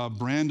were a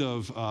brand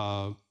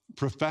of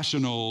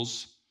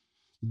professionals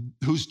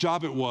whose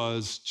job it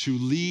was to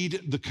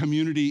lead the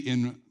community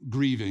in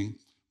grieving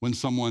when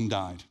someone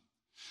died.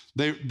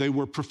 They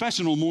were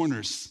professional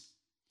mourners.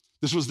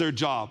 This was their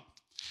job.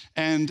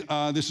 And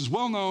this is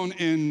well known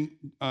in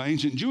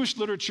ancient Jewish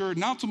literature,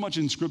 not so much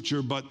in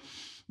Scripture, but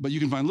you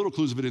can find little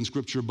clues of it in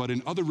Scripture. But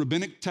in other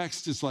rabbinic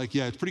texts, it's like,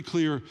 it's pretty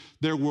clear.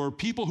 There were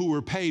people who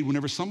were paid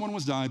whenever someone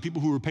was died,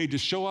 people who were paid to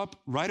show up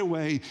right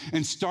away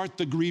and start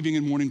the grieving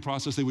and mourning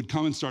process. They would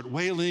come and start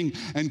wailing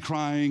and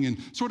crying, and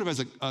sort of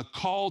as a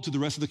call to the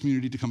rest of the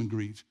community to come and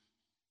grieve.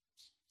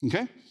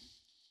 Okay?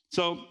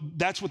 So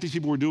that's what these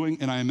people were doing.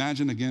 And I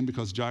imagine, again,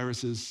 because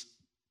Jairus'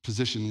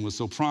 position was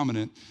so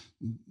prominent,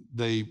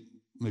 they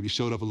maybe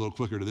showed up a little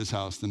quicker to this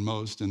house than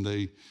most, and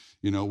they,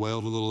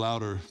 wailed a little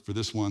louder for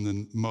this one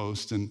than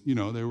most, and,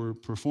 they were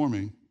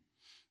performing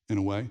in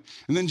a way.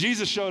 And then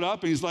Jesus showed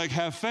up, and he's like,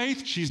 have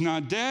faith, she's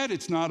not dead,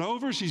 it's not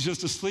over, she's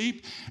just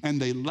asleep,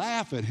 and they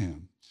laugh at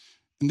him.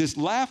 And this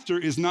laughter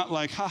is not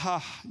like, ha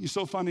ha, you're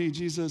so funny,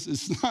 Jesus.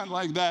 It's not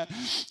like that.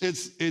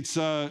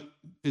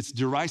 It's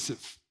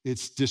derisive,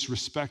 it's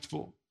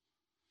disrespectful.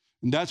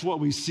 And that's what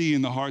we see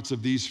in the hearts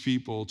of these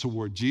people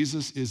toward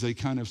Jesus, is a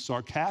kind of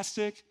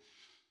sarcastic,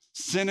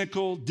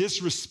 cynical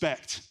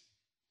disrespect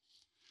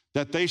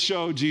that they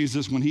show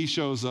Jesus when he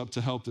shows up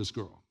to help this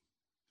girl.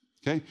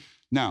 Okay?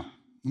 Now,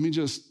 let me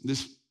just,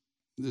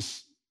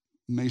 this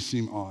may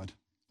seem odd,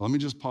 but let me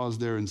just pause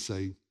there and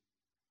say,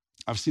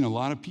 I've seen a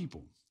lot of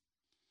people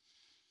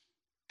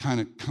kind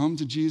of come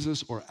to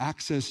Jesus or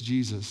access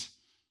Jesus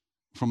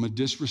from a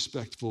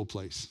disrespectful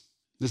place.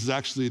 This is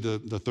actually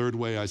the third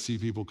way I see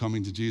people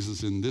coming to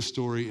Jesus in this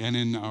story and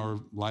in our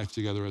life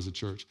together as a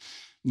church.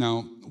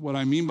 Now, what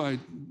I mean by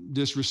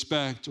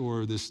disrespect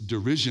or this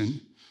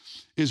derision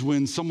is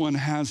when someone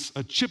has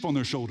a chip on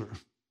their shoulder,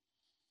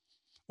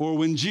 or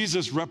when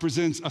Jesus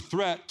represents a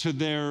threat to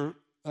their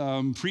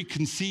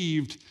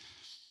preconceived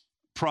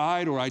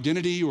pride or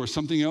identity or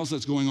something else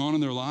that's going on in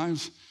their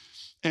lives.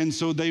 And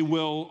so they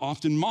will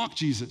often mock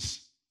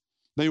Jesus.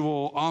 They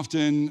will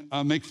often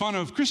make fun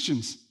of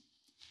Christians.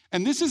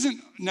 And this isn't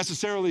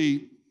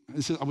necessarily,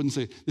 I wouldn't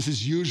say, this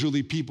is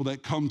usually people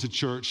that come to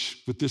church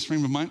with this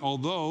frame of mind,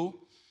 although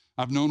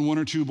I've known 1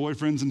 or 2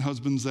 boyfriends and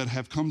husbands that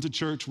have come to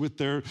church with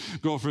their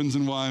girlfriends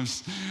and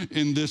wives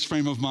in this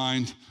frame of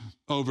mind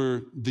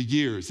over the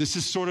years. This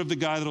is sort of the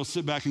guy that'll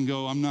sit back and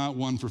go, I'm not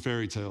one for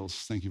fairy tales,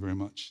 thank you very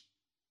much.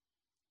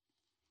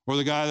 Or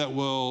the guy that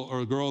will,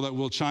 or girl that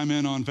will chime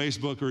in on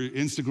Facebook or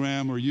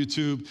Instagram or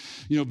YouTube,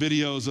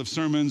 videos of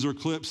sermons or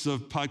clips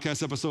of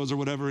podcast episodes or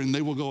whatever, and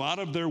they will go out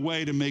of their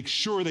way to make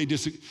sure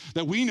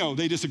that we know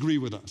they disagree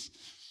with us.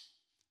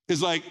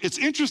 It's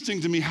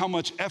interesting to me how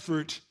much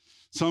effort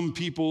some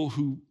people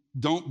who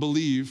don't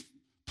believe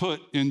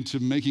put into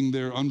making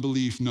their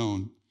unbelief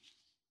known.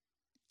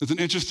 It's an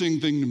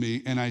interesting thing to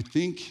me, and I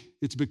think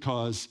it's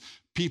because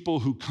people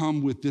who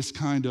come with this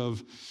kind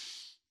of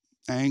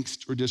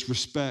angst or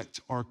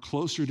disrespect are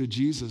closer to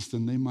Jesus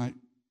than they might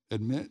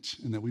admit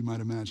and that we might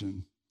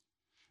imagine.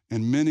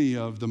 And many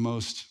of the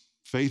most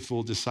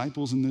faithful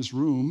disciples in this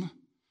room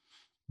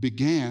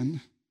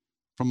began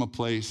from a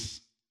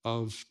place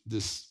of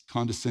this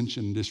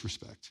condescension and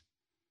disrespect,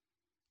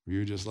 where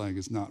you're just like,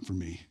 it's not for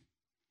me.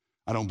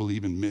 I don't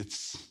believe in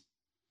myths.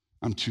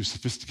 I'm too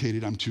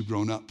sophisticated. I'm too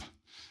grown up.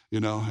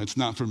 It's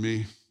not for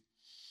me.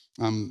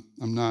 I'm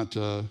not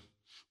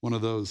one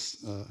of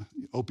those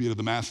opiate of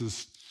the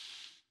masses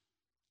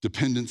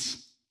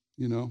dependents,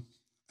 And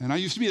I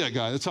used to be that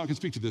guy. That's how I can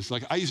speak to this.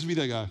 I used to be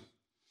that guy.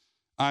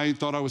 I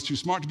thought I was too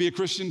smart to be a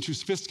Christian, too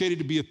sophisticated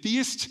to be a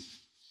theist.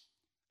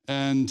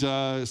 And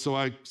so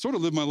I sort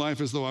of lived my life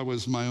as though I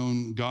was my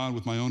own God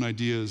with my own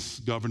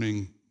ideas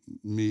governing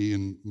me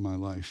and my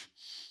life.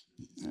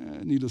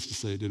 Needless to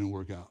say, it didn't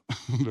work out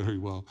very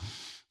well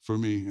for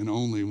me. And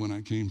only when I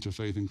came to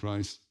faith in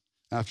Christ,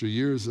 after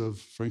years of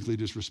frankly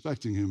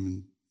disrespecting him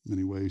in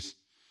many ways,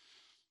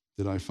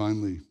 did I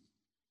finally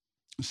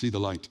see the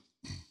light.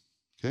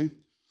 Okay?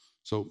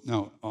 So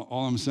now,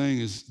 all I'm saying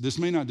is this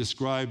may not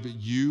describe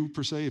you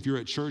per se. If you're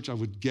at church, I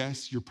would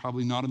guess you're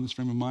probably not in this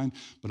frame of mind,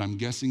 but I'm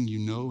guessing you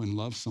know and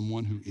love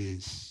someone who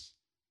is.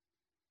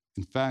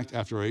 In fact,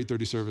 after our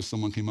 8:30 service,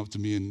 someone came up to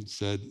me and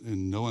said,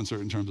 in no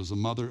uncertain terms, as a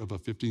mother of a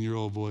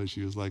 15-year-old boy,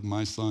 she was like,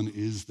 my son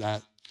is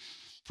that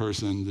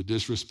person, the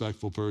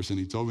disrespectful person.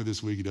 He told me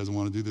this week he doesn't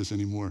want to do this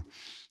anymore,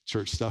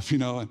 church stuff,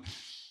 and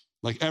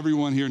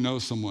everyone here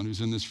knows someone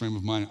who's in this frame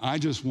of mind. I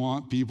just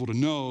want people to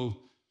know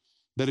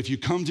that if you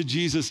come to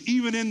Jesus,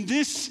 even in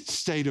this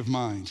state of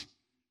mind,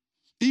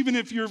 even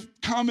if you're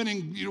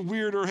commenting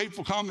weird or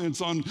hateful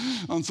comments on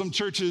some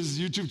church's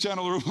YouTube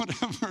channel or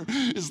whatever,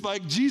 it's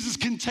like Jesus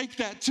can take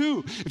that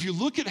too. If you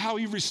look at how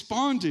he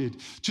responded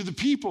to the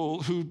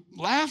people who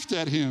laughed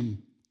at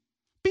him,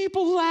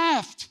 people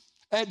laughed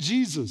at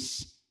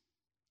Jesus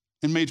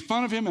and made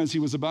fun of him as he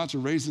was about to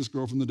raise this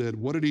girl from the dead.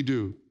 What did he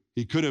do?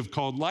 He could have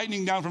called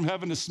lightning down from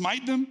heaven to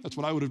smite them. That's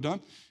what I would have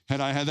done had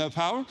I had that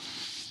power.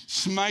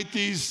 Smite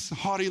these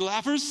haughty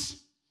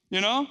laughers,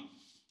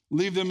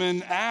 leave them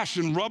in ash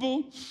and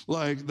rubble.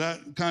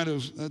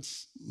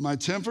 That's my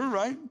temper,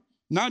 right?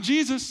 Not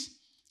Jesus.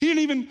 He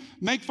didn't even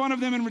make fun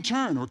of them in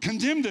return or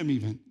condemn them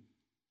even.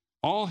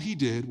 All he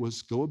did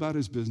was go about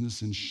his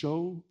business and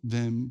show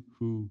them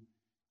who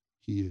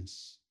he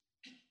is.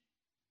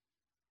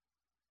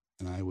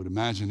 And I would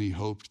imagine he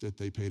hoped that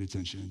they paid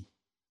attention,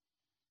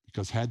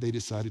 because had they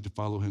decided to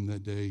follow him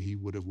that day, he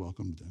would have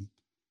welcomed them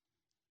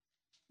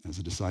as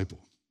a disciple.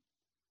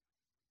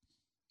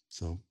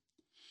 So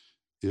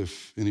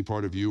if any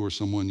part of you or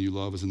someone you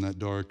love is in that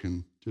dark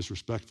and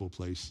disrespectful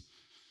place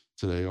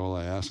today, all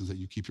I ask is that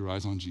you keep your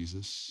eyes on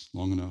Jesus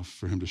long enough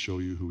for him to show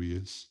you who he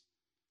is,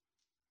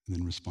 and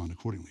then respond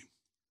accordingly.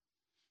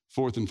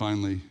 Fourth and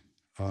finally,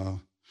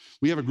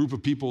 we have a group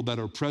of people that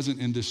are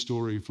present in this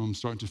story from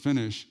start to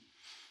finish,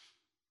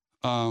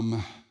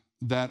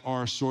 that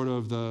are sort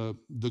of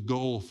the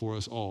goal for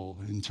us all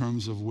in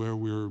terms of where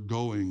we're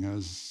going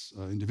as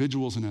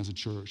individuals and as a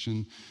church.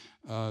 And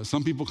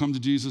some people come to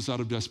Jesus out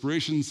of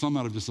desperation, some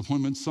out of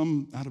disappointment,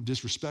 some out of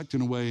disrespect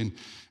in a way, and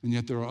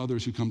yet there are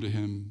others who come to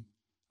him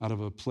out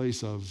of a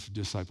place of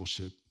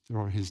discipleship. There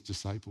are his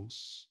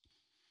disciples.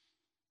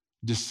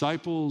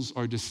 Disciples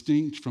are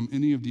distinct from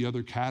any of the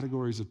other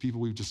categories of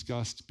people we've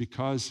discussed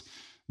because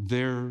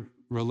their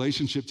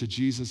relationship to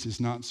Jesus is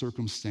not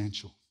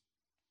circumstantial.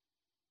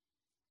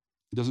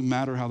 It doesn't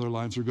matter how their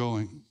lives are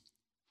going.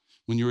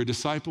 When you're a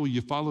disciple,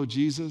 you follow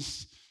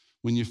Jesus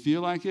when you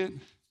feel like it.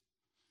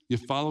 You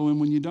follow him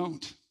when you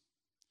don't.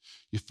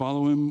 You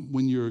follow him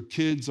when your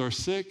kids are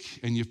sick,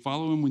 and you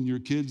follow him when your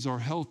kids are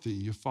healthy.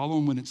 You follow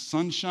him when it's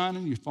sun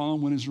shining. You follow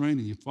him when it's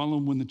raining. You follow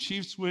him when the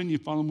Chiefs win. You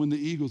follow him when the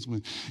Eagles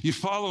win. You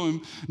follow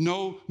him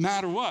no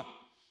matter what,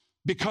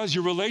 because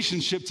your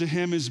relationship to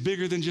him is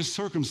bigger than just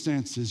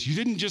circumstances. You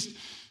didn't just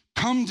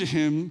come to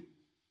him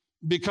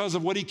because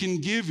of what he can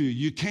give you.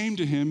 You came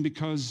to him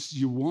because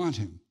you want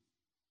him.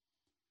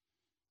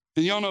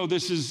 And y'all know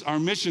this is our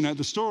mission at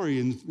the story,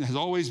 and has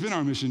always been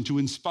our mission, to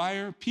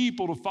inspire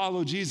people to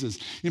follow Jesus.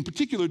 In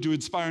particular, to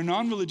inspire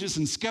non-religious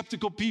and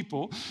skeptical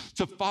people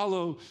to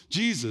follow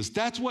Jesus.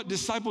 That's what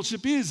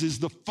discipleship is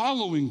the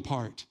following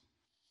part.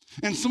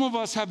 And some of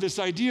us have this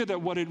idea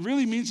that what it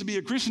really means to be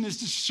a Christian is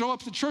to show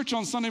up to church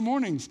on Sunday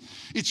mornings.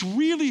 It's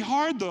really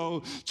hard,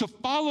 though, to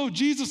follow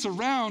Jesus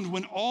around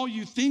when all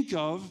you think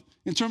of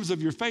in terms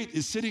of your faith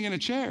is sitting in a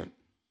chair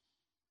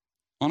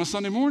on a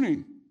Sunday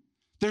morning.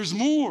 There's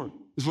more.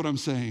 is what I'm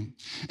saying.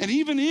 And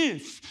even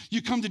if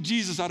you come to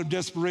Jesus out of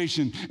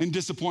desperation and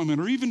disappointment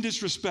or even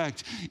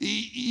disrespect,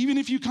 even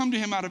if you come to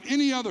him out of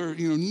any other,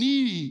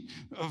 needy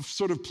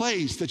sort of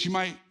place that you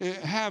might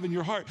have in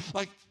your heart,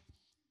 like,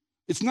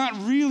 it's not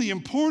really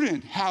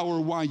important how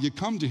or why you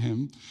come to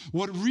him.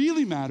 What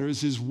really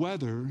matters is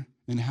whether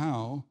and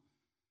how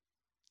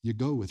you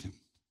go with him.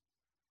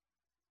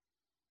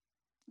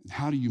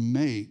 How do you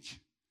make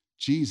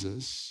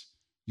Jesus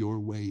your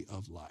way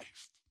of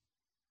life?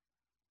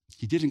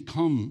 He didn't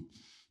come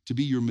to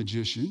be your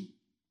magician,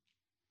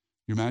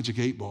 your magic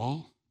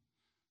 8-ball,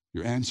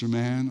 your answer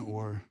man,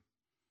 or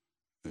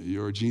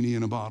your genie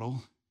in a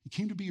bottle. He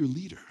came to be your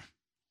leader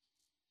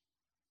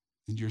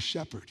and your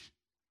shepherd.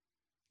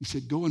 He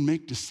said, go and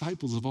make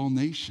disciples of all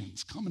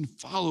nations. Come and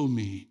follow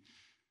me.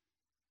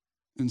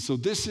 And so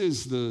this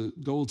is the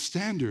gold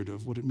standard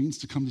of what it means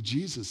to come to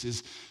Jesus,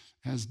 is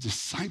as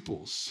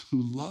disciples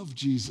who love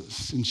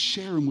Jesus and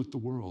share him with the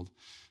world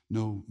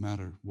no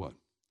matter what.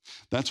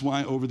 That's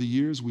why over the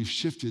years we've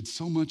shifted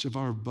so much of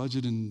our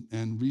budget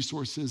and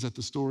resources at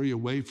the Story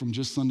away from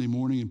just Sunday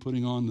morning and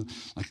putting on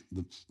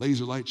the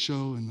laser light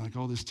show and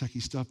all this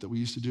techie stuff that we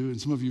used to do. And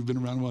some of you have been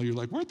around a while, you're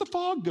like, where'd the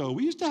fog go?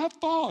 We used to have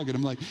fog. And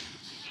I'm like,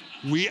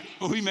 we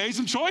made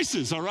some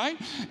choices, all right?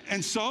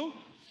 And so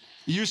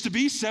it used to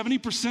be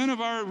 70% of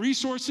our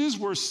resources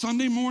were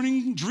Sunday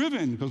morning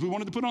driven because we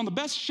wanted to put on the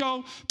best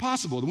show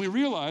possible. Then we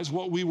realized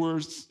what we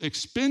were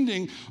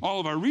expending all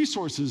of our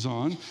resources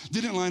on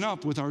didn't line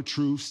up with our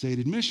true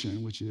stated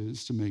mission, which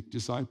is to make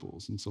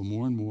disciples. And so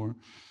more and more,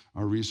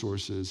 our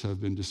resources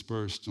have been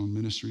dispersed on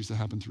ministries that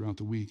happen throughout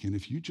the week. And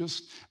if you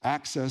just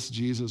access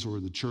Jesus or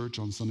the church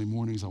on Sunday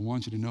mornings, I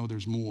want you to know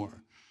there's more.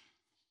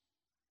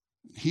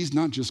 He's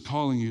not just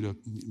calling you to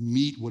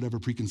meet whatever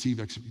preconceived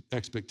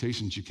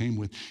expectations you came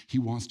with. He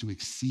wants to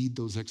exceed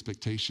those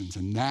expectations,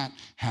 and that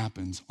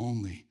happens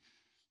only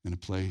in a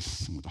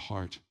place and with a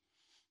heart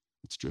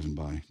that's driven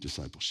by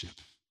discipleship.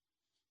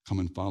 Come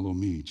and follow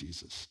me,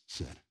 Jesus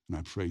said. And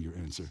I pray your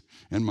answer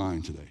and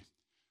mine today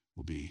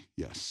will be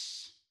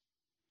yes.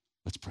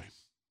 Let's pray.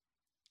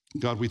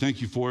 God, we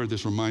thank you for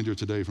this reminder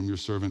today from your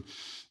servant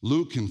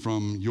Luke and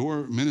from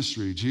your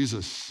ministry,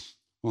 Jesus,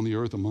 on the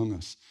earth among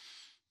us.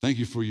 Thank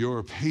you for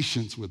your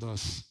patience with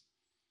us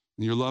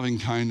and your loving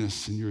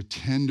kindness and your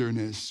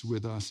tenderness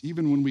with us.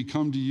 Even when we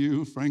come to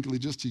you, frankly,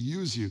 just to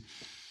use you,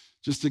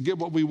 just to get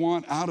what we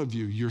want out of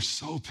you, you're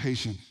so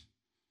patient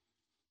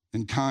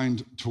and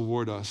kind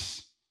toward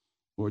us.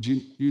 Lord,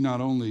 you not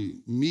only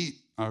meet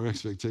our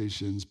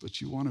expectations, but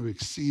you want to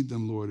exceed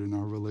them, Lord, in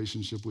our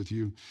relationship with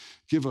you.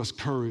 Give us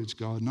courage,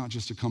 God, not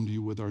just to come to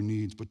you with our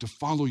needs, but to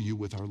follow you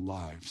with our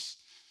lives,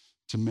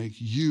 to make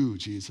you,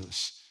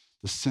 Jesus,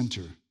 the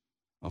center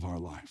of our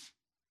life.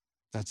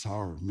 That's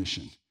our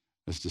mission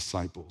as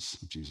disciples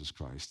of Jesus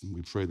Christ. And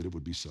we pray that it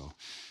would be so.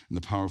 In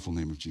the powerful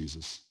name of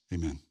Jesus,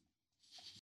 amen.